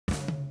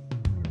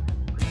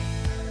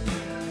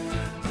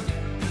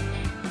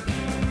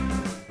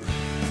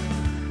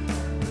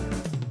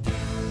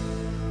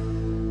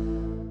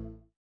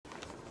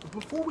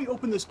before we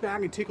open this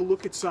bag and take a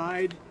look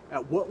inside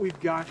at what we've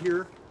got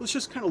here, let's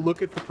just kind of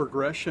look at the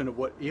progression of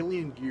what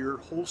Alien Gear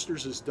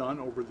Holsters has done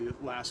over the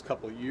last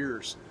couple of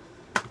years.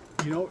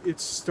 You know, it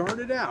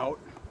started out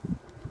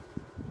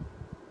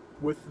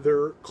with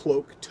their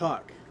Cloak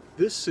Tuck.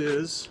 This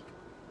is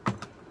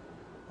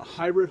a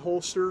hybrid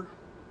holster,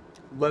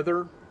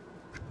 leather,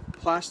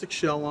 plastic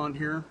shell on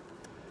here.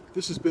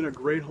 This has been a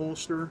great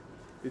holster.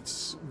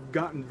 It's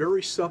gotten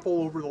very supple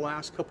over the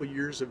last couple of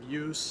years of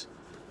use.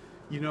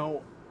 You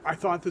know, I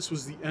thought this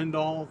was the end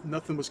all,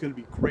 nothing was going to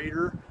be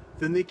greater.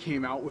 Then they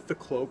came out with the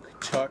Cloak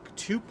Tuck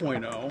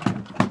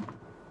 2.0,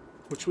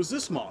 which was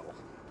this model.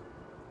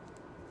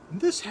 And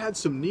this had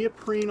some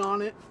neoprene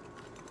on it,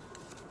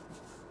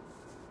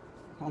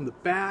 on the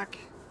back.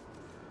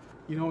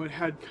 You know, it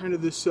had kind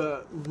of this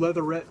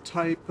leatherette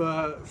type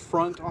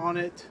front on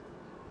it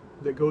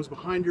that goes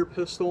behind your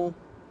pistol.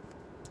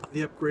 They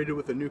upgraded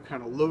with a new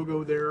kind of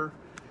logo there.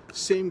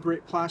 Same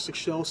great plastic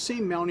shell,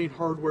 same mounting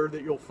hardware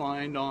that you'll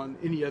find on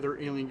any other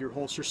Alien Gear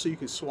holster, so you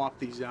can swap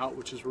these out,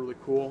 which is really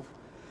cool.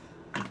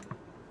 You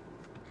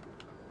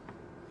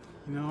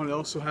know, and I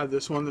also have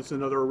this one that's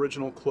another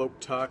original Cloak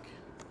Tuck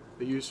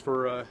they used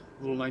for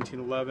little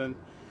 1911.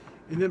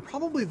 And then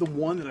probably the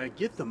one that I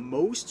get the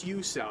most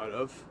use out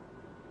of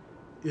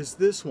is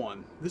this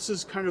one. This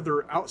is kind of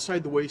their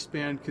outside the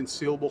waistband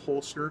concealable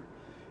holster.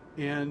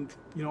 And,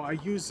 you know, I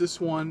use this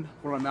one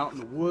when I'm out in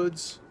the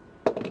woods.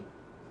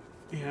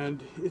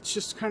 And it's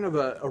just kind of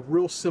a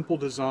real simple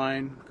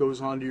design, goes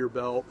onto your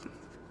belt.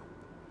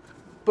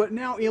 But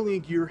now Alien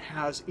Gear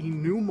has a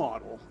new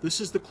model.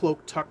 This is the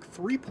Cloak Tuck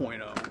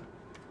 3.0.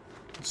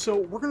 So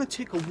we're going to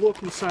take a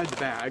look inside the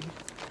bag.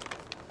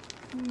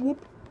 Whoop,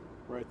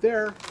 right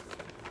there.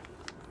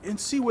 And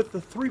see what the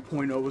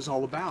 3.0 is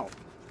all about.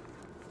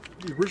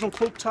 The original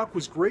Cloak Tuck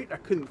was great. I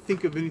couldn't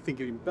think of anything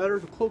getting better.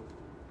 The Cloak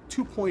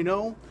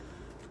 2.0,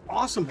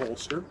 awesome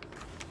holster.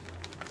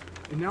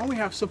 And now we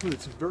have something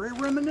that's very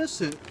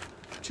reminiscent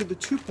to the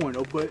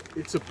 2.0, but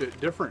it's a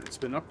bit different. It's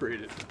been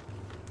upgraded.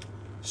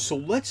 So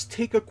let's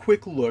take a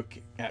quick look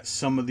at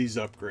some of these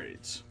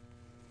upgrades.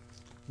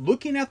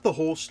 Looking at the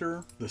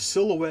holster, the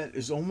silhouette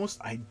is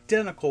almost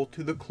identical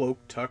to the Cloak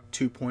Tuck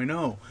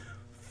 2.0.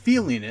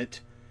 Feeling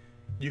it,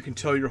 you can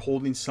tell you're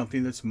holding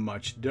something that's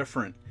much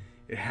different.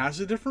 It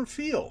has a different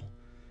feel.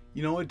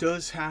 You know, it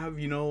does have,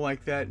 you know,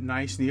 like that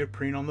nice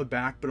neoprene on the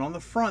back, but on the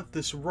front,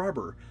 this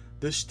rubber,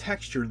 this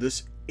texture,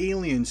 this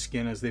alien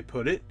skin, as they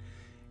put it,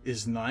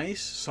 is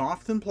nice,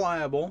 soft and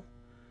pliable,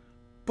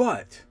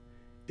 but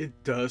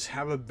it does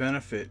have a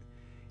benefit.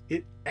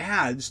 It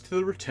adds to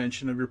the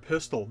retention of your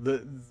pistol.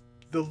 The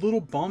little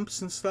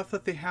bumps and stuff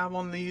that they have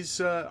on these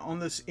on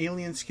this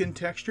alien skin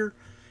texture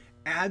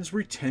adds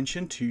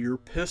retention to your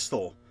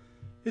pistol.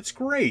 It's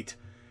great.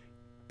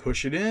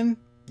 Push it in,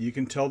 you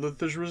can tell that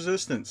there's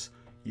resistance.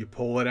 You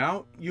pull it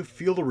out, you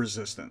feel the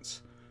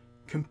resistance.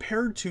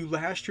 Compared to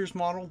last year's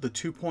model, the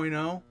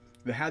 2.0,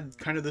 that had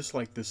kind of this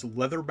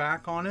leather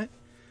back on it,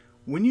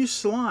 when you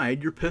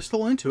slide your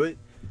pistol into it,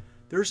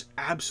 there's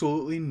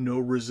absolutely no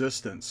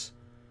resistance.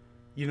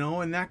 You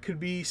know, and that could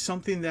be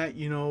something that,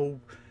 you know,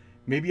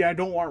 maybe I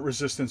don't want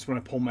resistance when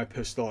I pull my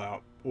pistol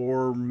out.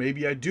 Or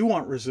maybe I do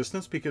want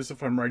resistance because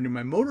if I'm riding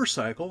my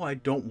motorcycle, I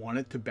don't want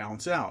it to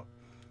bounce out.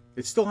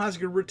 It still has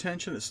good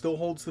retention, it still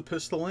holds the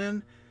pistol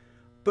in,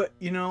 but,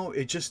 you know,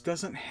 it just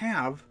doesn't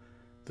have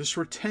this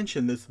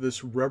retention that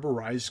this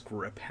rubberized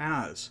grip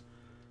has.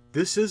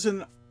 This is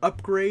an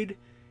upgrade,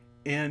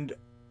 and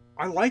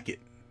I like it.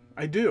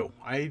 I do.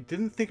 I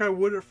didn't think I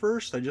would at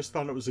first. I just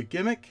thought it was a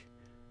gimmick.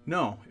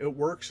 No, it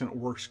works, and it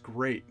works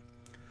great.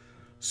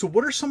 So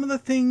what are some of the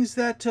things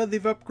that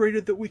they've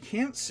upgraded that we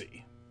can't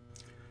see?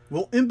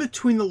 Well, in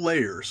between the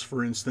layers,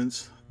 for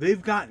instance,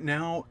 they've got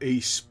now a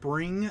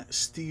spring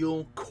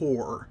steel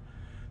core.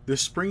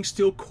 This spring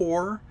steel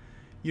core,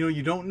 you know,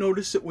 you don't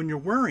notice it when you're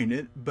wearing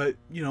it, but,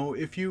 you know,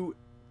 if you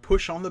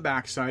push on the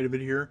back side of it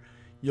here,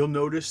 you'll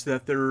notice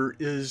that there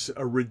is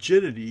a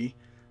rigidity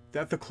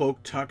that the Cloak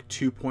Tuck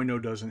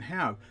 2.0 doesn't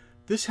have.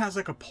 This has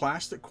like a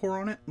plastic core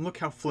on it, and look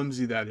how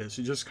flimsy that is.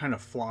 It just kind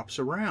of flops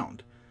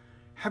around.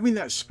 Having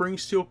that spring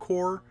steel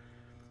core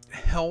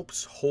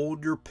helps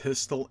hold your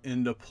pistol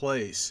into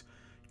place.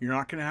 You're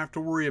not going to have to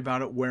worry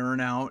about it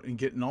wearing out and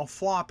getting all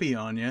floppy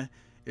on you.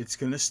 It's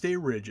going to stay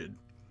rigid.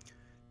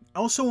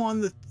 Also on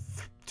the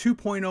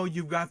 2.0,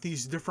 you've got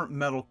these different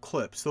metal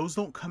clips. Those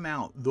don't come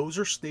out. Those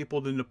are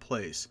stapled into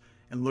place.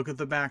 And look at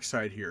the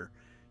backside here.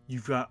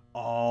 You've got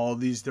all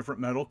these different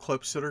metal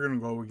clips that are going to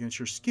go against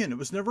your skin. It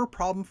was never a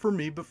problem for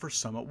me, but for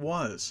some it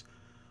was.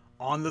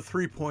 On the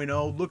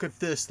 3.0, look at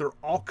this. They're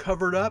all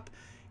covered up,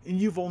 and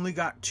you've only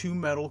got 2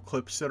 metal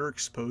clips that are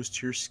exposed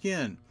to your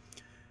skin.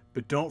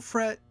 But don't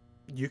fret.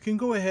 You can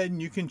go ahead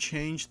and you can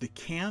change the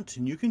cant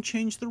and you can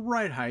change the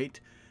ride height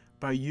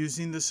by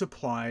using the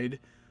supplied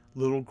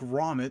little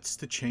grommets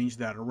to change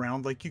that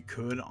around like you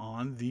could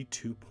on the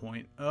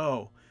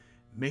 2.0.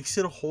 Makes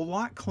it a whole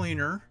lot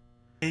cleaner,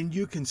 and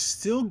you can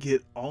still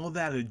get all of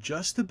that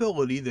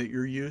adjustability that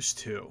you're used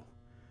to.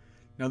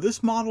 Now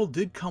this model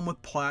did come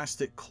with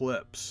plastic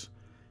clips.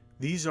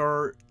 These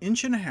are 1.5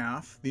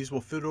 inches. These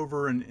will fit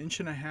over an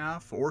 1.5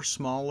 inch or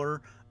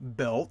smaller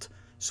belt.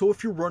 So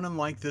if you're running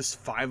like this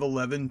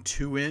 511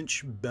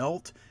 2-inch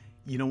belt,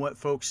 you know what,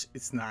 folks,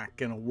 it's not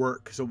going to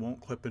work because it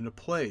won't clip into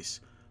place.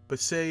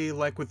 But say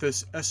like with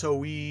this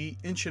SOE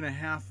 1.5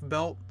 inch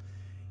belt,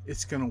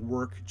 it's going to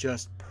work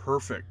just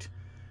perfect.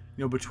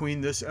 You know, between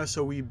this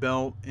SOE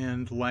belt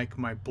and like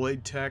my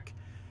Blade Tech,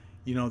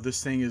 you know,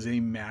 this thing is a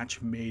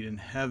match made in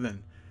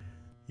heaven.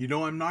 You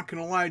know, I'm not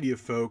going to lie to you,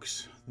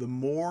 folks. The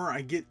more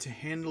I get to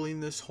handling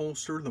this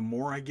holster, the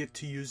more I get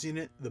to using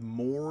it, the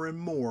more and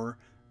more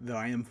that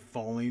I am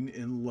falling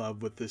in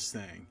love with this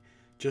thing.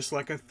 Just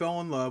like I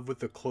fell in love with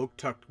the Cloak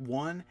Tuck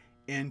 1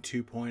 and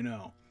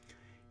 2.0.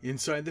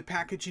 Inside the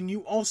packaging,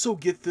 you also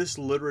get this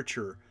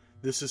literature.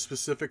 This is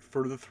specific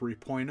for the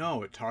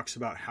 3.0. It talks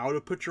about how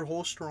to put your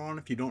holster on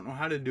if you don't know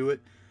how to do it,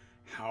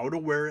 how to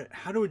wear it,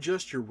 how to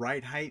adjust your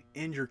ride height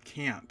and your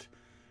cant.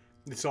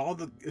 It's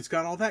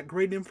got all that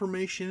great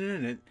information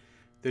in it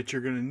that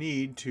you're going to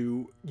need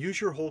to use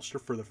your holster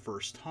for the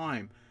first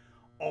time.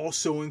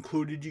 Also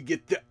included, you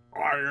get the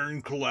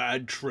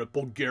ironclad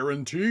triple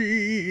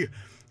guarantee.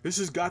 This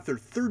has got their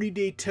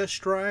 30-day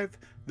test drive,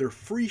 their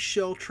free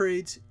shell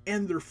trades,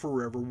 and their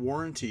forever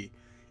warranty.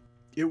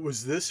 It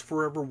was this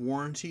forever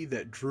warranty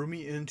that drew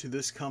me into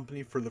this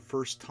company for the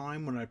first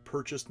time when I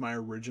purchased my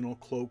original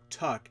Cloak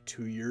Tuck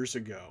 2 years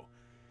ago.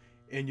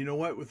 And you know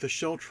what? With the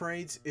shell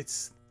trades,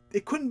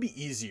 it couldn't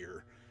be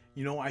easier.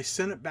 You know, I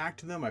sent it back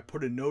to them. I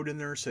put a note in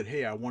there, said,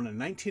 hey, I want a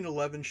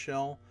 1911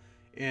 shell.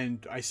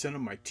 And I sent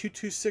them my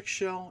 226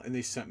 shell, and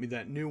they sent me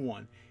that new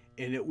one.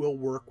 And it will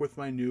work with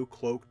my new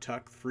Cloak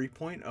Tuck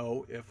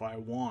 3.0 if I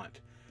want.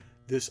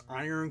 This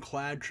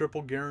ironclad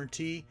triple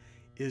guarantee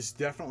is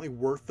definitely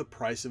worth the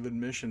price of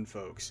admission,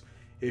 folks.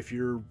 If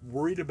you're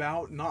worried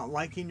about not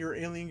liking your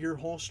Alien Gear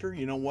holster,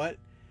 you know what?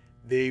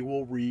 They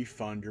will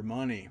refund your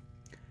money.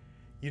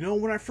 You know,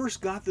 when I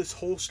first got this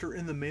holster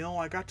in the mail,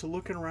 I got to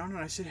looking around and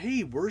I said,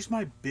 hey, where's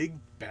my big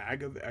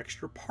bag of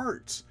extra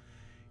parts?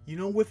 You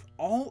know, with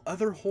all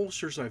other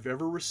holsters I've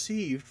ever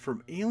received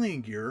from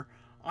Alien Gear,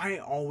 I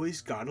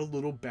always got a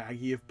little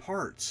baggie of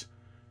parts.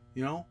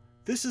 You know,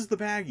 this is the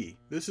baggie.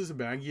 This is the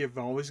baggie I've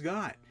always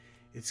got.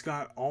 It's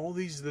got all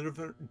these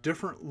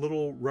different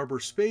little rubber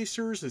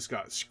spacers. It's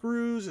got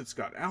screws. It's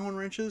got Allen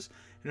wrenches.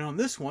 And on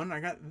this one, I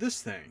got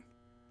this thing.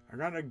 I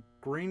got a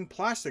green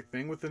plastic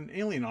thing with an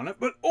alien on it.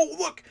 But, oh,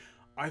 look!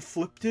 I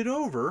flipped it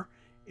over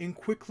and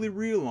quickly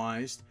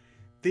realized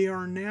they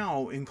are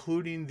now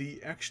including the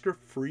extra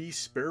free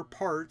spare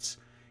parts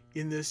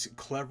in this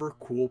clever,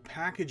 cool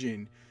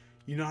packaging.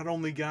 You not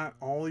only got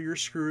all your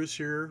screws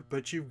here,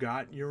 but you've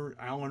got your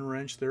Allen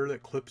wrench there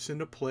that clips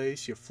into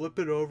place. You flip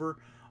it over.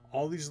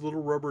 All these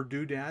little rubber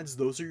doodads,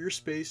 those are your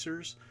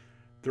spacers.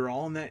 They're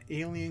all in that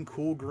alien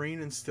cool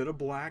green instead of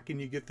black, and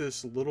you get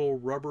this little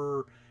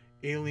rubber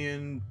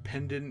alien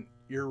pendant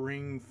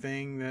earring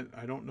thing that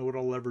I don't know what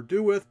I'll ever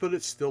do with, but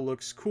it still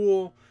looks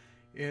cool,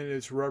 and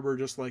it's rubber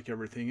just like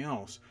everything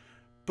else.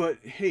 But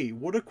hey,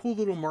 what a cool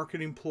little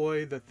marketing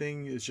ploy. That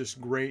thing is just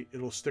great.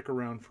 It'll stick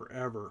around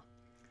forever.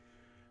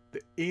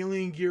 The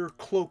Alien Gear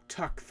Cloak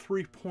Tuck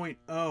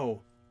 3.0.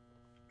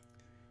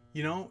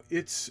 You know,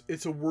 it's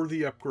a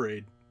worthy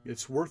upgrade.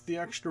 It's worth the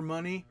extra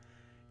money.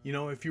 You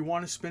know, if you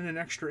want to spend an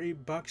extra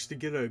 $8 to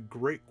get a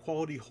great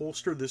quality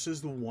holster, this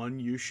is the one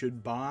you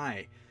should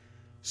buy.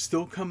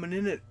 Still coming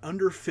in at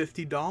under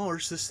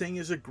 $50. This thing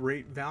is a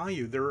great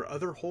value. There are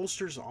other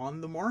holsters on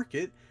the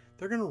market.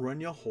 They're going to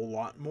run you a whole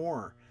lot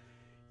more.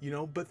 You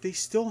know, but they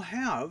still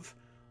have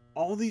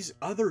all these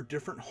other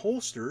different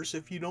holsters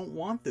if you don't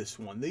want this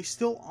one. They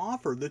still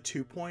offer the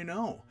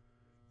 2.0.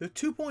 The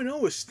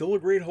 2.0 is still a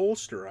great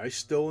holster. I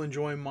still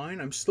enjoy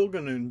mine. I'm still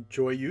going to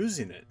enjoy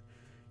using it.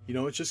 You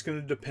know, it's just going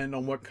to depend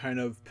on what kind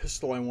of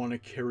pistol I want to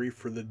carry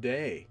for the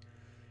day.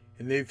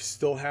 And they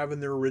still have in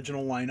their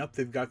original lineup,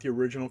 they've got the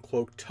original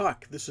Cloak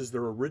Tuck. This is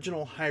their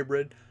original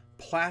hybrid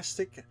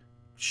plastic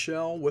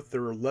shell with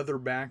their leather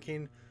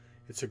backing.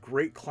 It's a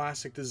great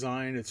classic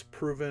design. It's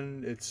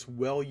proven. It's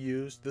well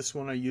used. This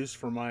one I used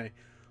for my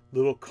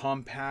little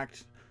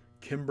compact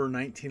Kimber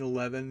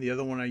 1911. The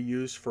other one I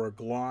used for a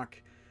Glock.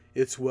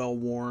 It's well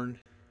worn.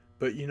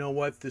 But you know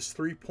what? This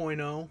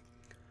 3.0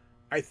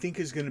 I think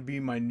is going to be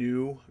my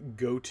new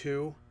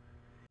go-to.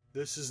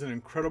 This is an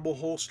incredible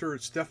holster.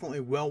 It's definitely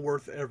well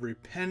worth every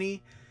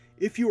penny.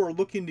 If you are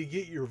looking to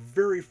get your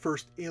very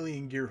first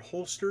Alien Gear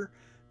holster,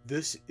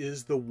 this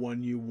is the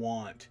one you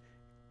want.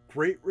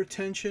 Great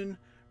retention,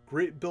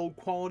 great build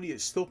quality.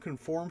 It still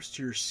conforms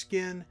to your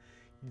skin.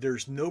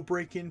 There's no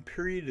break-in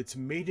period. It's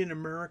made in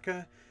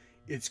America.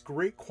 It's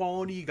great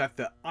quality. You got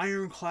the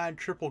ironclad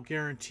triple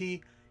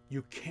guarantee.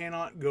 You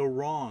cannot go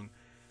wrong.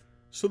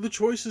 So the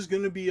choice is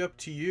going to be up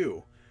to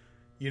you.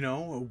 You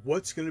know,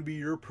 what's going to be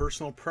your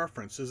personal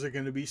preference? Is it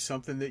going to be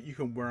something that you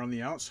can wear on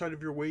the outside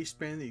of your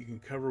waistband that you can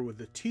cover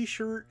with a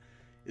t-shirt?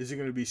 Is it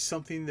going to be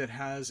something that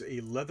has a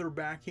leather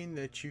backing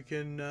that you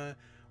can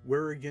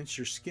wear against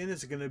your skin?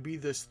 Is it going to be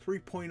this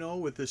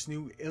 3.0 with this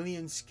new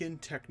alien skin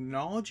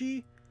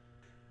technology?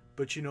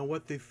 But you know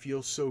what? They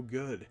feel so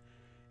good.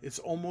 It's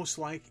almost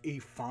like a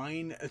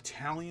fine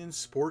Italian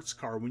sports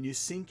car. When you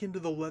sink into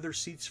the leather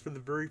seats for the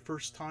very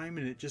first time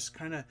and it just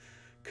kind of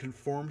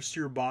conforms to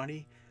your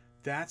body,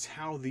 that's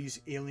how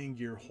these Alien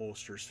Gear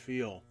holsters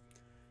feel.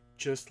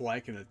 Just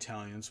like an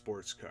Italian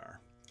sports car.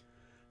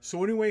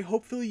 So anyway,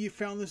 hopefully you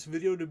found this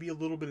video to be a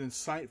little bit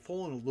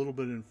insightful and a little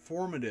bit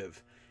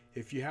informative.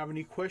 If you have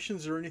any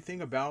questions or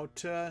anything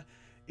about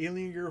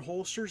Alien Gear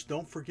holsters,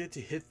 don't forget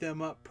to hit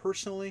them up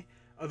personally.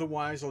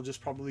 Otherwise, I'll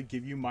just probably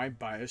give you my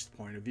biased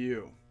point of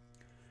view.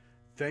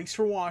 Thanks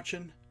for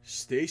watching.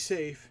 Stay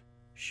safe.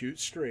 Shoot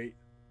straight.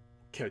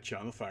 Catch you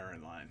on the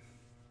firing line.